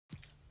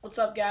What's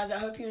up, guys? I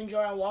hope you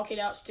enjoy our Walk It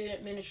Out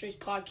Student Ministries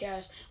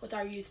podcast with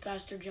our youth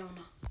pastor, Jonah.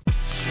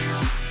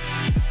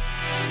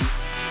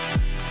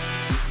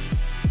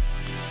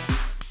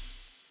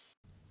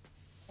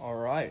 All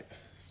right,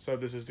 so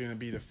this is going to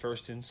be the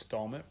first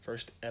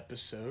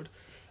episode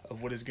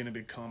of what is going to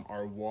become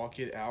our Walk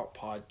It Out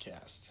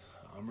podcast.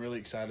 I'm really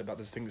excited about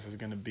this thing. This is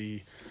going to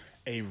be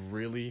a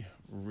really,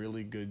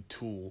 really good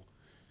tool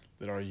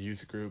that our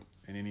youth group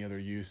and any other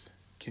youth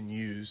can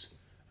use,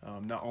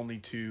 not only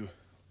to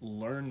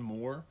learn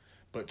more,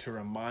 but to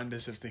remind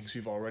us of things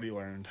we've already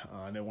learned.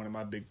 I know one of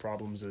my big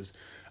problems is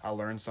I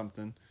learn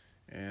something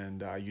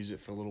and I use it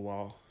for a little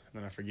while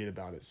and then I forget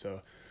about it. So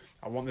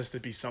I want this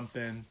to be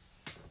something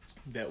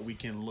that we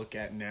can look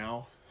at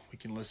now, we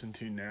can listen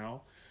to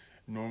now.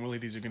 Normally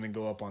these are going to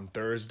go up on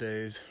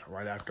Thursdays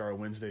right after our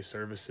Wednesday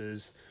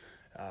services.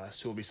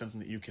 So it'll be something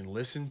that you can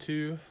listen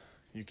to,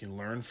 you can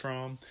learn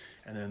from,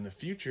 and then in the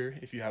future,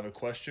 if you have a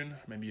question,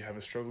 maybe you have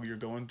a struggle you're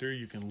going through,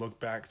 you can look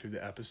back through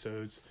the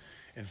episodes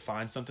and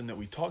find something that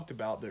we talked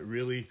about that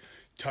really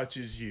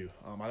touches you.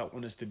 I don't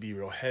want this to be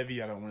real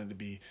heavy. I don't want it to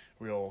be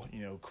real,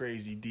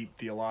 crazy, deep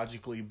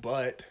theologically,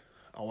 but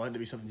I want it to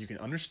be something you can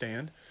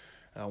understand.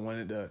 I want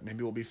it to,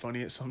 maybe we'll be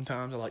funny at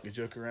sometimes. I like to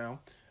joke around,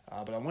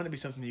 but I want it to be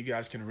something that you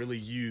guys can really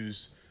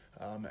use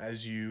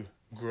as you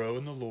grow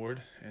in the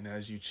Lord and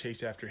as you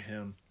chase after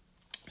Him.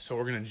 So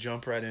we're going to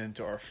jump right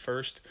into our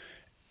first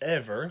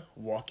ever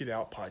Walk It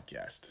Out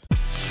podcast.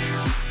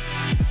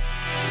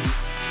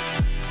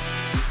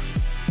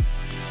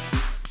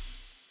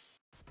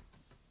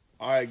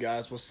 All right,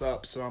 guys, what's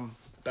up? So I'm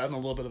battling a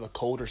little bit of a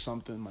cold or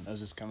something. My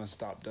nose is kind of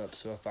stopped up.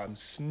 So if I'm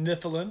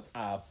sniffling,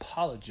 I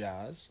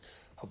apologize.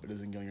 Hope it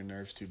doesn't get on your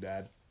nerves too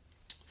bad.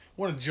 I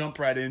want to jump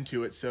right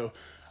into it. So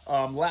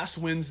last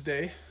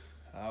Wednesday,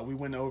 we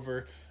went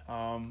over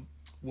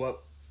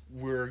what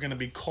we're going to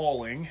be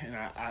calling. And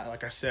I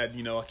like I said,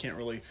 I can't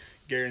really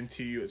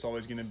guarantee you it's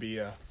always going to be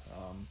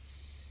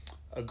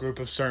a group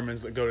of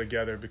sermons that go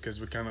together because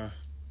we kind of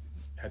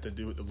had to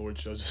do what the Lord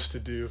shows us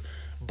to do.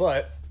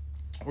 But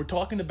we're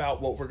talking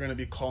about what we're going to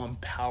be calling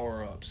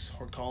power-ups.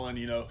 We're calling,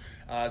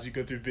 as you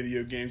go through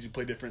video games, you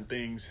play different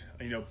things,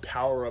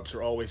 power-ups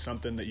are always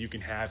something that you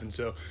can have. And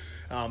so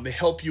they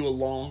help you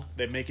along.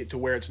 They make it to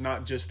where it's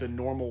not just the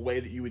normal way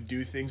that you would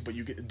do things, but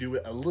you get to do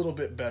it a little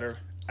bit better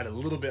at a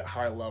little bit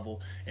higher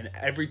level. And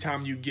every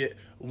time you get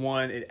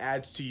one, it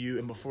adds to you.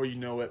 And before you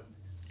know it,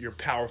 you're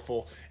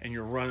powerful and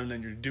you're running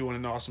and you're doing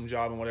an awesome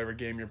job in whatever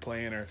game you're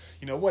playing or,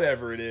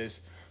 whatever it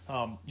is.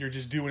 You're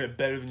just doing it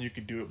better than you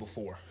could do it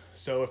before.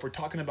 So if we're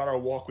talking about our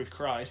walk with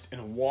Christ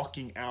and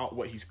walking out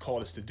what He's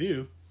called us to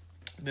do,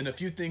 then a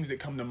few things that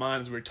come to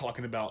mind as we were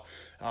talking about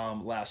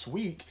last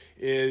week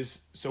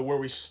is, so where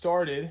we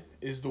started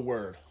is the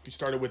Word. We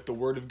started with the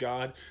Word of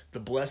God,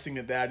 the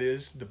blessing that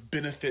is, the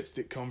benefits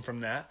that come from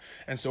that.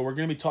 And so we're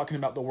going to be talking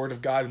about the Word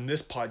of God in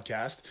this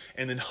podcast,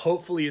 and then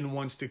hopefully in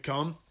ones to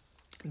come,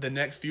 the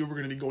next few, we're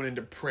going to be going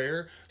into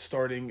prayer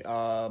starting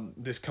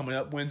this coming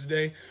up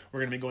Wednesday. We're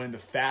going to be going into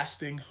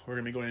fasting. We're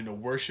going to be going into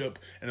worship.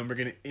 And then we're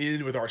going to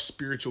end with our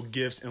spiritual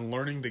gifts and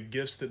learning the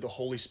gifts that the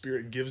Holy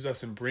Spirit gives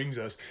us and brings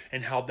us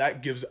and how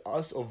that gives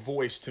us a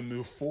voice to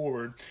move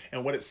forward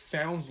and what it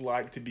sounds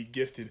like to be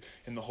gifted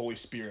in the Holy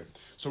Spirit.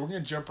 So we're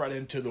going to jump right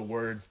into the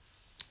Word.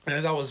 And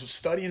as I was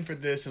studying for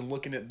this and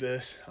looking at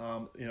this,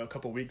 a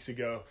couple weeks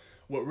ago,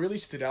 what really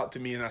stood out to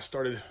me, and I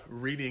started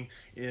reading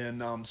in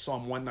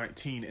Psalm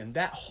 119, and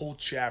that whole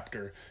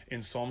chapter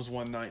in Psalms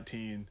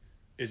 119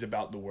 is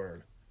about the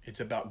Word. It's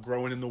about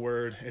growing in the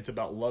Word. It's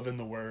about loving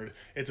the Word.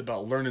 It's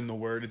about learning the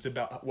Word. It's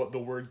about what the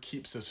Word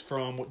keeps us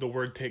from, what the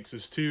Word takes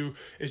us to.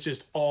 It's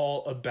just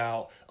all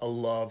about a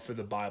love for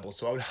the Bible.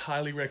 So I would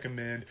highly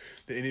recommend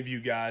that any of you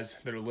guys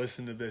that are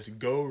listening to this,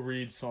 go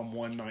read Psalm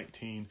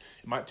 119.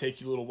 It might take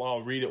you a little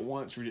while. Read it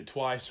once, read it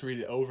twice,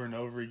 read it over and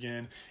over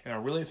again. And I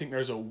really think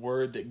there's a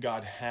word that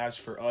God has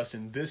for us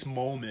in this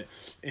moment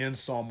in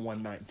Psalm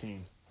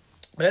 119.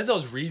 But as I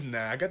was reading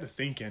that, I got to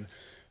thinking,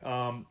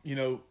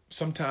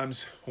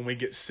 sometimes when we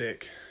get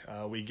sick,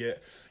 we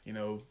get,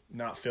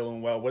 not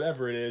feeling well,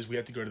 whatever it is, we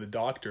have to go to the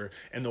doctor.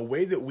 And the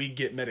way that we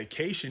get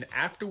medication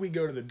after we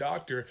go to the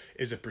doctor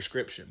is a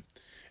prescription.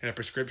 And a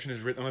prescription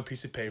is written on a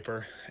piece of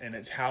paper, and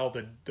it's how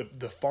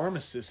the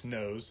pharmacist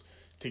knows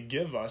to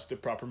give us the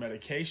proper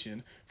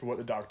medication for what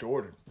the doctor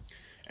ordered.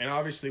 And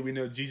obviously we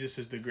know Jesus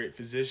is the great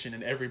physician,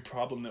 and every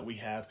problem that we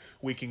have,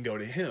 we can go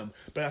to Him.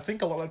 But I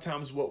think a lot of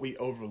times what we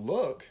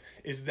overlook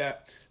is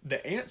that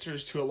the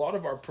answers to a lot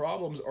of our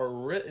problems are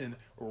written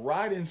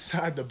right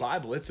inside the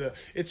Bible. It's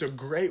a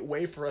great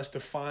way for us to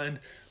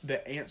find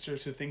the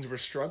answers to things we're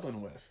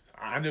struggling with.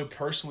 I know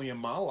personally in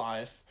my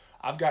life,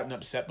 I've gotten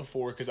upset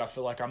before because I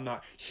feel like I'm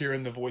not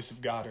hearing the voice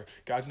of God or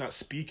God's not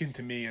speaking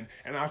to me. And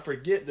I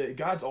forget that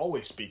God's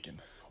always speaking.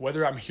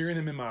 Whether I'm hearing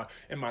Him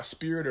in my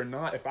spirit or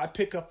not, if I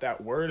pick up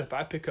that word, if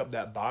I pick up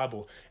that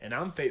Bible, and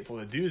I'm faithful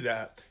to do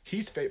that,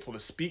 He's faithful to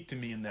speak to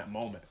me in that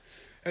moment.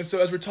 And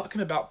so as we're talking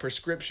about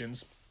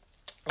prescriptions,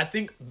 I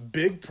think a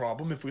big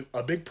problem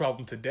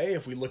today,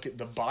 if we look at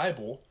the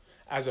Bible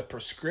as a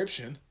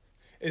prescription,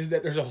 is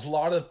that there's a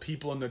lot of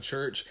people in the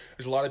church,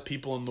 there's a lot of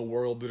people in the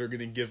world that are going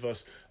to give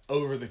us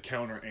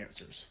over-the-counter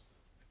answers.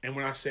 And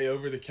when I say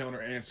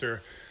over-the-counter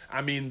answer,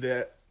 I mean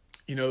that,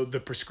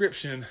 the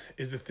prescription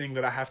is the thing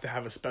that I have to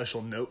have a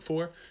special note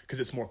for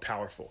because it's more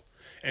powerful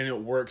and it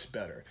works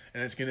better.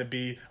 And it's going to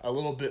be a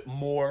little bit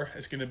more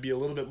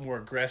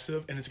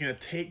aggressive, and it's going to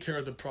take care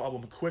of the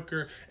problem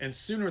quicker and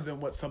sooner than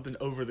what something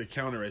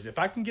over-the-counter is. If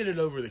I can get it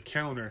over the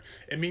counter,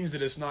 it means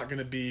that it's not going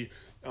to be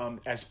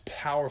as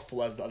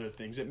powerful as the other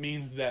things. It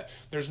means that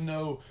there's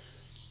not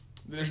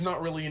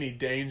really any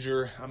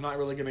danger. I'm not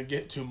really going to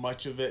get too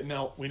much of it.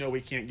 Now, we know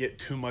we can't get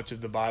too much of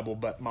the Bible,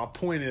 but my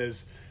point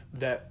is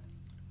that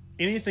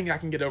anything I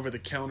can get over the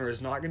counter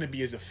is not going to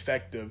be as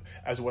effective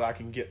as what I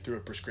can get through a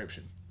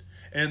prescription.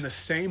 And in the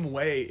same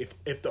way,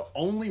 if the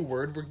only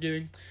word we're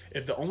getting,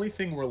 if the only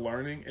thing we're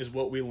learning is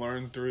what we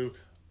learn through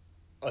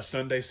a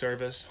Sunday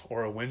service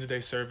or a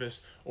Wednesday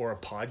service or a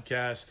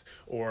podcast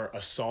or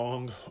a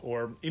song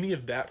or any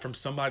of that from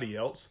somebody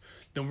else,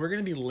 then we're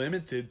going to be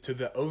limited to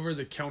the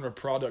over-the-counter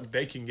product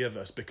they can give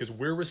us because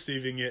we're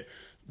receiving it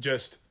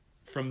just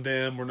from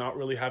them. We're not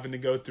really having to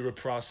go through a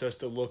process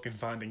to look and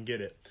find and get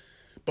it.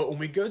 But when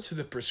we go to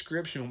the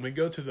prescription, when we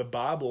go to the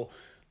Bible,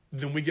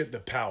 then we get the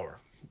power.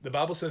 The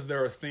Bible says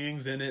there are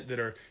things in it that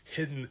are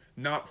hidden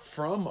not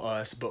from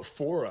us, but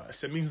for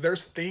us. It means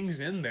there's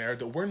things in there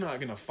that we're not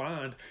going to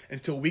find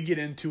until we get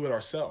into it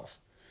ourselves.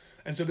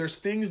 And so there's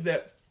things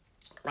that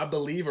I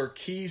believe are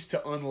keys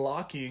to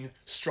unlocking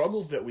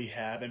struggles that we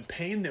have and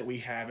pain that we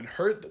have and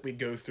hurt that we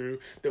go through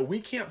that we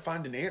can't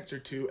find an answer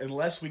to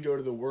unless we go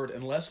to the Word,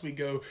 unless we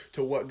go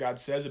to what God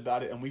says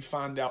about it and we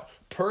find out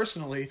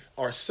personally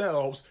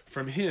ourselves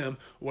from Him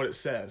what it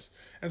says.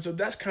 And so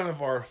that's kind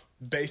of our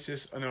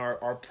basis and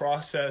our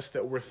process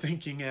that we're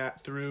thinking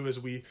through as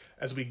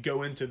we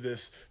go into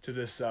this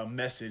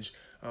message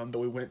that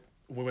we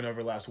went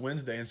over last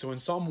Wednesday. And so in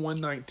Psalm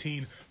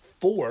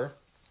 119:4,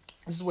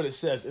 this is what it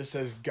says. It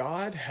says,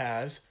 God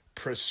has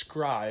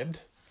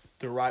prescribed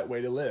the right way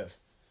to live.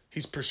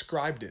 He's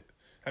prescribed it.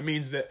 That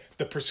means that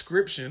the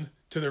prescription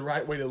to the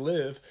right way to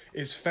live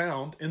is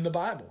found in the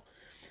Bible.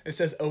 It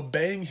says,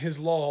 obeying His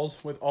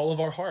laws with all of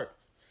our heart.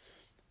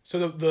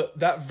 So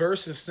that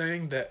verse is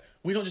saying that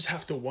we don't just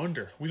have to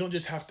wonder. We don't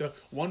just have to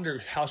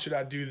wonder, how should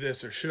I do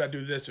this? Or should I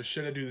do this? Or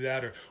should I do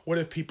that? Or what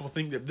if people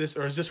think that this,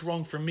 or is this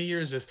wrong for me? Or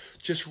is this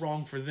just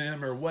wrong for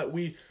them? Or what?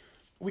 We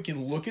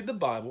can look at the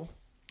Bible,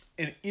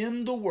 and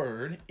in the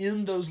Word,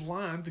 in those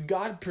lines,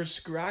 God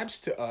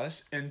prescribes to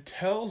us and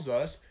tells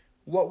us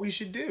what we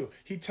should do.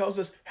 He tells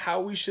us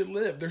how we should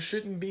live. There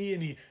shouldn't be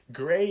any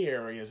gray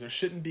areas. There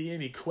shouldn't be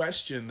any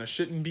question. There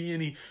shouldn't be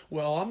any,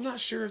 well, I'm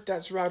not sure if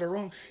that's right or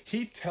wrong.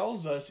 He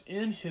tells us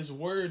in His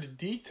Word,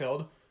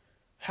 detailed,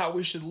 how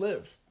we should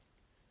live.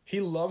 He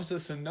loves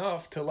us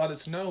enough to let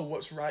us know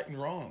what's right and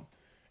wrong.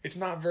 It's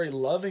not very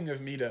loving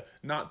of me to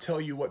not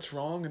tell you what's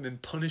wrong and then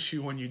punish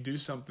you when you do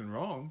something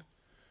wrong.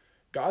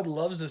 God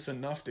loves us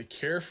enough to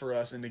care for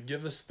us and to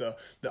give us the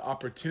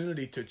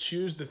opportunity to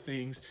choose the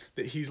things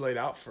that He's laid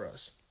out for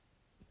us.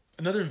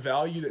 Another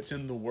value that's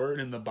in the Word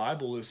in the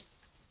Bible is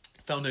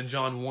found in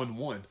John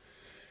 1:1.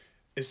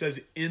 It says,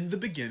 in the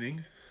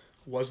beginning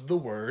was the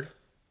Word,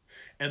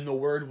 and the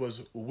Word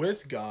was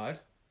with God,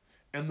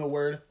 and the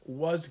Word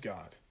was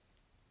God.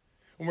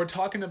 When we're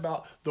talking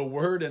about the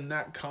Word in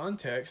that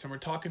context, and we're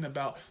talking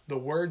about the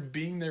Word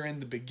being there in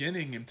the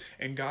beginning,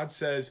 and God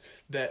says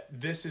that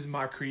this is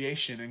my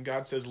creation, and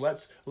God says,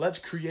 let's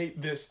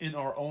create this in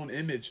our own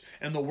image,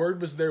 and the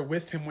Word was there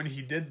with Him when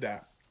He did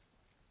that.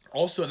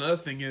 Also, another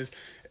thing is,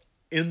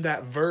 in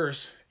that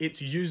verse, it's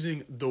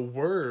using the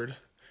Word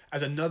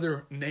as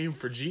another name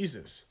for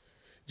Jesus.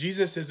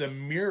 Jesus is a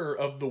mirror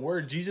of the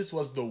Word. Jesus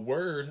was the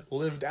Word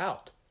lived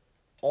out.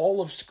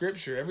 All of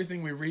Scripture,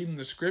 everything we read in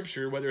the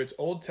Scripture, whether it's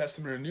Old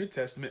Testament or New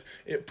Testament,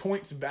 it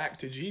points back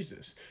to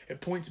Jesus.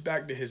 It points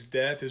back to His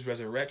death, His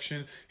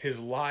resurrection, His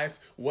life,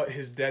 what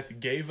His death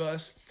gave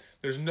us.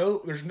 There's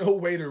no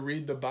way to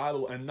read the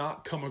Bible and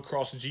not come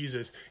across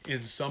Jesus in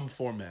some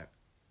format.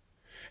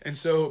 And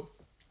so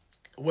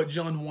what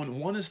John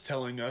 1:1 is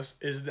telling us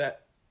is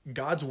that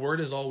God's Word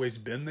has always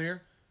been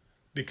there,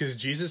 because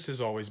Jesus has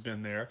always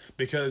been there,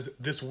 because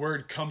this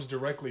Word comes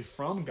directly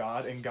from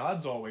God, and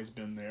God's always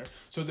been there.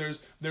 So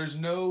there's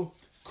no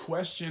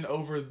question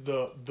over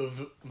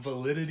the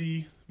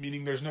validity,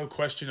 meaning there's no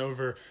question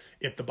over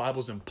if the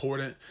Bible's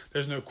important.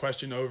 There's no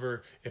question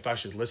over if I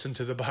should listen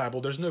to the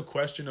Bible. There's no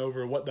question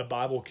over what the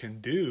Bible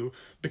can do,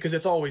 because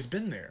it's always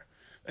been there.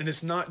 And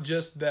it's not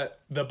just that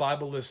the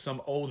Bible is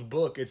some old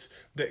book. It's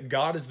that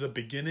God is the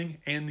beginning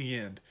and the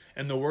end,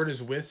 and the Word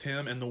is with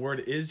Him, and the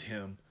Word is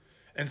Him.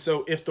 And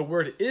so if the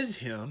Word is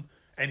Him,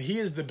 and He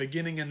is the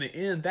beginning and the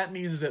end, that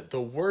means that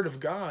the Word of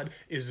God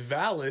is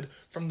valid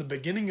from the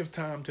beginning of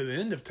time to the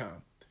end of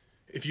time.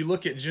 If you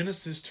look at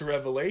Genesis to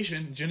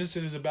Revelation,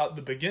 Genesis is about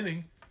the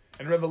beginning,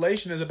 and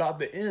Revelation is about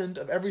the end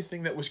of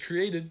everything that was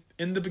created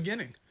in the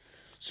beginning.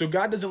 So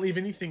God doesn't leave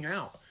anything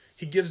out.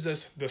 He gives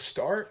us the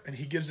start, and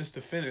He gives us the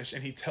finish,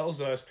 and He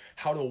tells us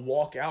how to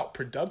walk out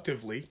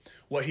productively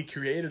what He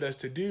created us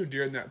to do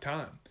during that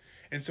time.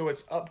 And so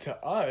it's up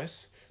to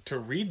us to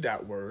read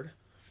that word,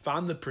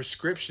 find the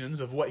prescriptions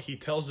of what he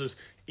tells us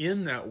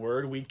in that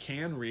word. We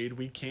can read,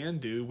 we can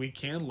do, we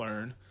can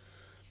learn.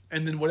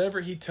 And then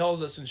whatever he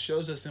tells us and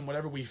shows us and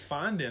whatever we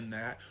find in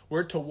that,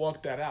 we're to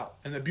walk that out.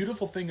 And the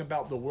beautiful thing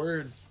about the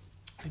word,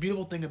 the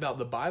beautiful thing about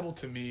the Bible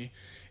to me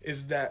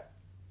is that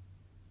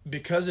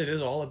because it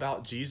is all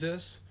about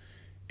Jesus,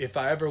 if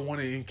I ever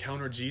want to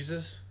encounter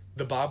Jesus,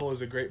 the Bible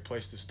is a great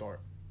place to start.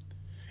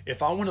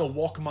 If I want to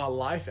walk my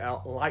life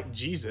out like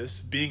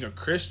Jesus, being a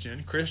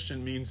Christian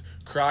means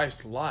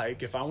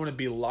Christ-like. If I want to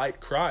be like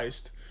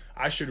Christ,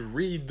 I should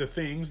read the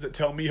things that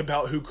tell me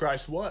about who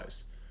Christ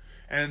was.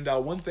 And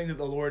one thing that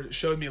the Lord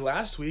showed me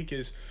last week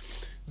is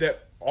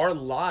that our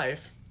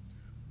life,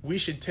 we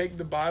should take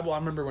the Bible. I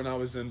remember when I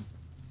was in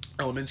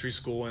elementary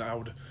school and I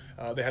would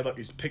they had like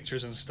these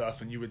pictures and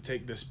stuff, and you would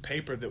take this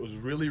paper that was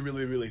really,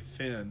 really, really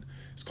thin.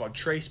 It's called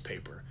trace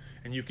paper.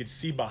 And you could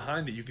see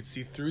behind it, you could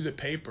see through the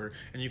paper,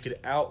 and you could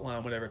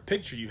outline whatever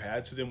picture you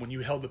had. So then when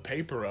you held the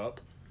paper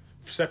up,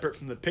 separate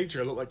from the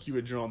picture, it looked like you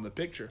had drawn the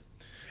picture.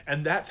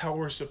 And that's how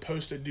we're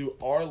supposed to do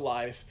our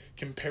life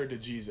compared to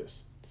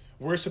Jesus.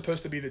 We're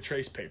supposed to be the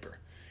trace paper.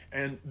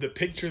 And the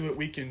picture that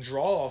we can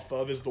draw off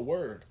of is the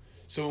Word.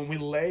 So when we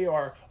lay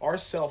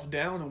ourself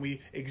down and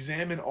we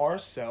examine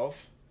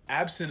ourself,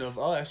 absent of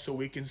us, so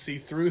we can see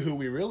through who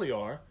we really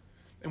are,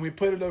 and we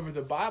put it over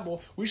the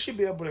Bible, we should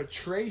be able to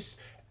trace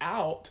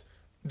out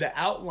the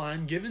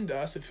outline given to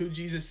us of who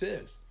Jesus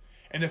is.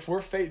 And if we're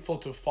faithful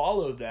to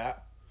follow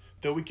that,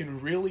 then we can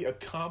really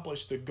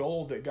accomplish the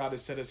goal that God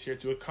has set us here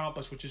to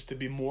accomplish, which is to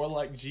be more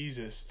like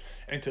Jesus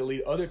and to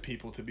lead other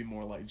people to be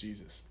more like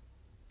Jesus.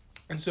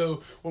 And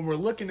so when we're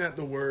looking at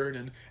the Word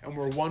and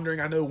we're wondering,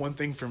 I know one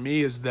thing for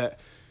me is that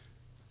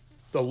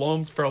for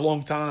a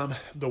long time,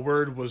 the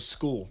Word was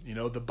school. You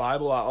know, the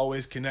Bible, I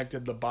always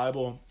connected the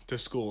Bible to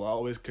school. I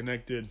always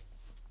connected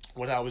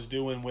what I was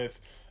doing with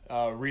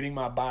reading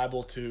my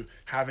Bible to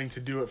having to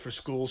do it for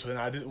school. So then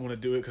I didn't want to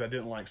do it because I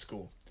didn't like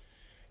school.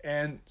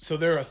 And so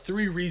there are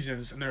 3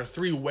 reasons and there are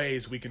 3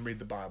 ways we can read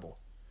the Bible.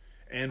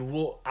 And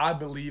I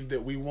believe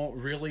that we won't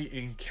really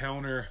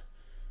encounter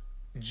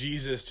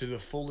Jesus to the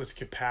fullest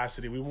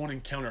capacity. We won't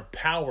encounter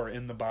power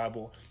in the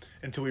Bible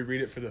until we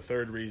read it for the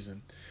 3rd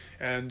reason.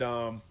 And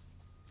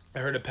I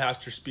heard a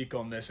pastor speak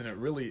on this, and it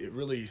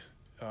really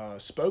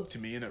spoke to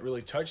me, and it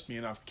really touched me,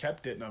 and I've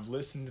kept it, and I've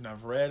listened, and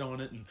I've read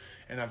on it,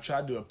 and I've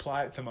tried to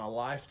apply it to my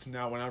life. To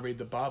now, when I read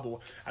the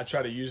Bible, I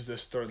try to use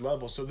this 3rd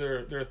level. So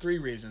there are 3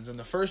 reasons, and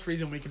the first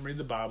reason we can read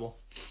the Bible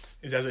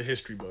is as a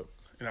history book.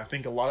 And I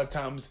think a lot of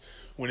times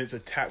when it's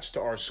attached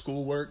to our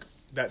schoolwork,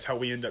 that's how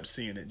we end up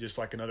seeing it, just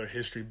like another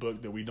history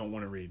book that we don't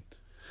want to read.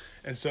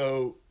 And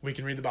so we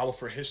can read the Bible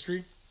for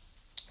history.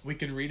 We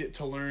can read it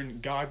to learn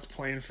God's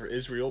plan for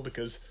Israel,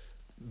 because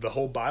the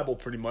whole Bible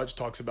pretty much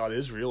talks about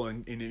Israel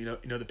and you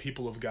know the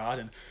people of God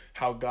and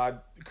how God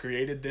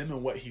created them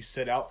and what he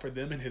set out for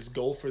them and his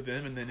goal for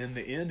them. And then in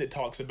the end, it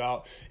talks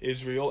about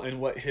Israel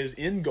and what his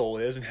end goal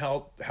is and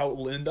how it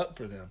will end up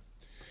for them.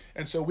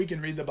 And so we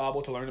can read the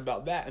Bible to learn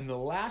about that. And the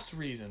last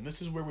reason,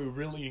 this is where we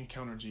really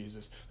encounter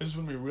Jesus, this is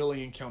when we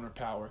really encounter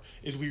power,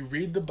 is we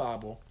read the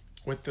Bible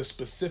with the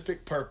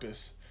specific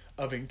purpose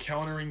of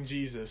encountering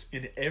Jesus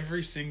in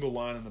every single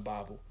line in the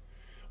Bible.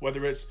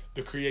 Whether it's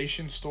the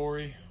creation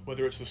story,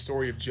 whether it's the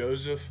story of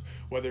Joseph,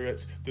 whether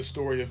it's the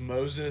story of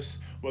Moses,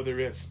 whether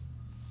it's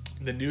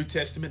the New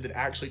Testament that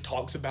actually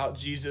talks about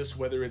Jesus,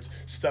 whether it's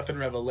stuff in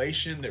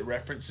Revelation that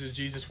references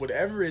Jesus,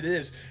 whatever it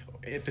is,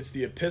 if it's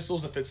the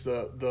epistles, if it's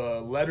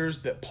the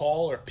letters that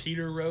Paul or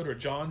Peter wrote or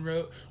John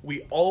wrote,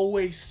 we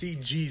always see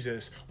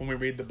Jesus when we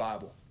read the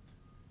Bible.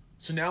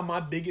 So now my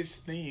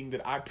biggest thing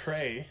that I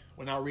pray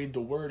when I read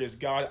the Word is,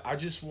 God, I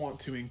just want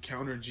to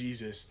encounter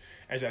Jesus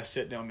as I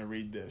sit down to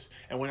read this.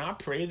 And when I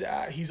pray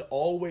that, he's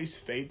always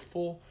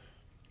faithful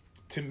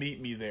to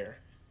meet me there.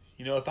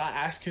 You know, if I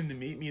ask him to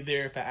meet me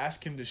there, if I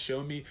ask him to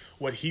show me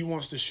what he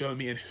wants to show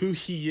me and who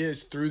he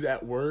is through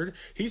that word,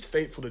 he's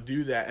faithful to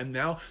do that. And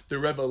now the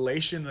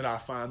revelation that I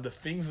find, the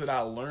things that I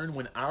learn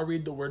when I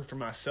read the word for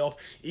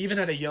myself, even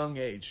at a young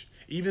age,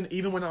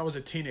 even when I was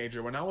a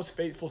teenager, when I was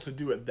faithful to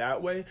do it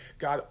that way,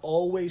 God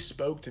always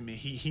spoke to me.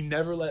 He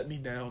never let me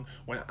down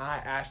when I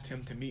asked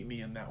him to meet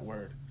me in that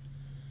word.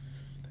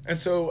 And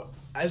so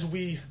as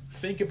we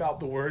think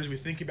about the word, as we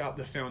think about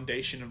the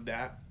foundation of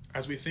that,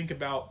 as we think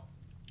about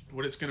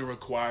what it's going to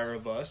require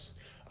of us,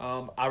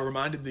 I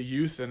reminded the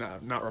youth, and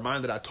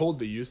I told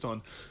the youth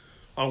on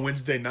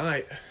Wednesday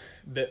night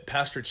that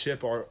Pastor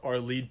Chip, our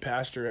lead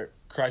pastor at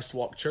Christ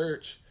Walk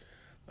Church,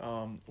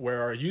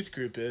 where our youth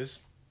group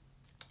is,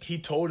 he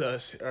told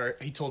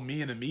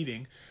me in a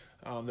meeting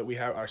that we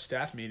have, our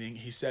staff meeting,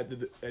 he said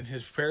that in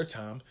his prayer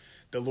time,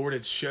 the Lord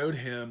had showed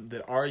him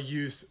that our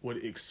youth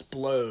would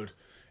explode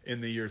in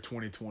the year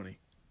 2020.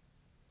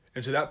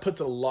 And so that puts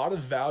a lot of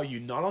value,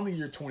 not on the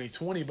year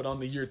 2020, but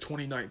on the year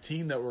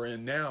 2019 that we're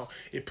in now.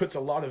 It puts a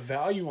lot of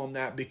value on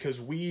that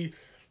because we,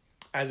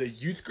 as a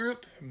youth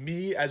group,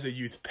 me as a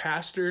youth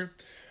pastor,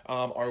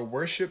 our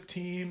worship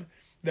team,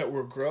 that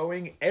we're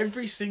growing,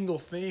 every single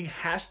thing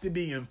has to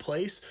be in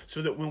place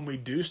so that when we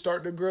do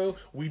start to grow,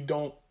 we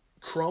don't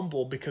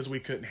crumble because we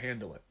couldn't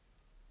handle it.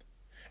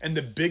 And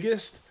the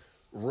biggest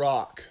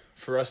rock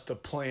for us to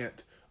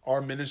plant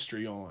our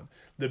ministry on,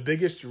 the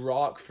biggest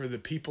rock for the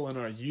people in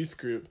our youth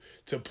group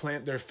to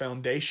plant their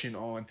foundation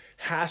on,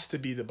 has to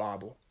be the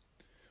Bible.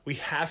 We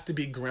have to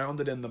be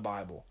grounded in the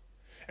Bible.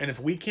 And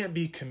if we can't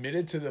be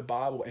committed to the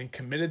Bible and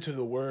committed to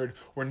the Word,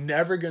 we're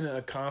never going to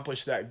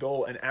accomplish that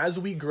goal. And as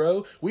we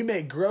grow, we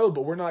may grow,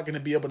 but we're not going to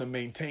be able to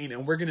maintain.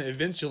 And we're going to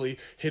eventually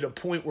hit a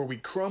point where we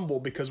crumble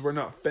because we're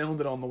not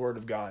founded on the Word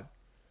of God.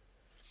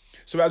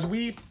 So as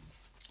we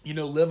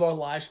live our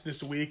lives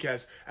this week,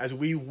 as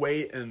we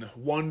wait and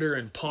wonder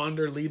and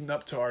ponder leading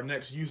up to our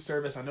next youth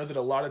service, I know that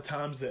a lot of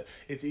times that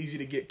it's easy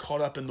to get caught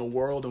up in the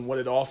world and what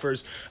it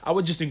offers. I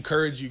would just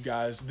encourage you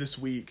guys this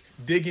week,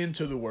 dig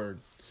into the Word.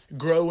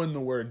 Grow in the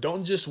Word.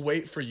 Don't just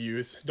wait for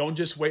youth. Don't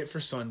just wait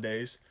for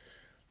Sundays.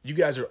 You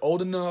guys are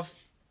old enough,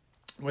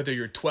 whether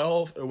you're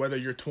 12 or whether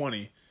you're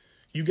 20,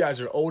 you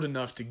guys are old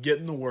enough to get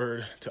in the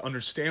Word, to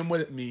understand what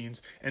it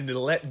means, and to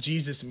let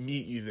Jesus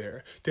meet you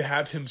there, to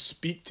have Him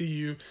speak to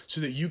you so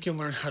that you can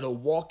learn how to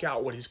walk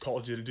out what He's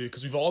called you to do,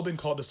 because we've all been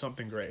called to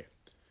something great.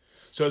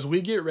 So as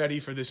we get ready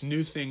for this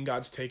new thing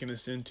God's taken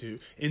us into,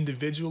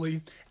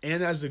 individually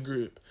and as a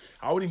group,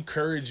 I would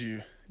encourage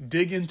you,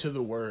 dig into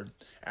the Word.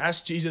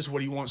 Ask Jesus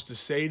what He wants to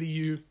say to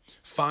you.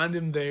 Find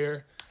Him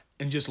there.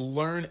 And just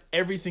learn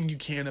everything you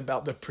can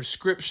about the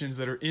prescriptions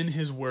that are in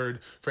His Word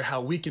for how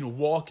we can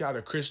walk out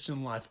a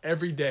Christian life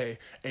every day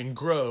and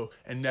grow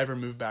and never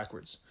move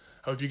backwards.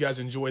 I hope you guys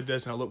enjoyed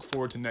this, and I look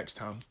forward to next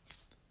time.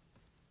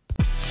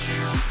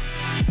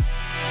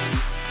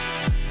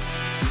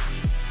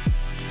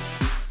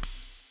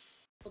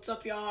 What's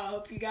up, y'all? I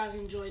hope you guys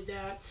enjoyed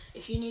that.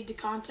 If you need to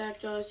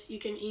contact us, you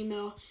can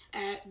email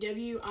at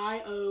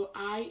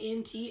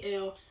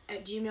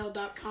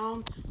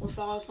wiointl@gmail.com or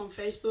follow us on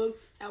Facebook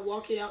at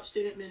Walk It Out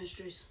Student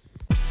Ministries.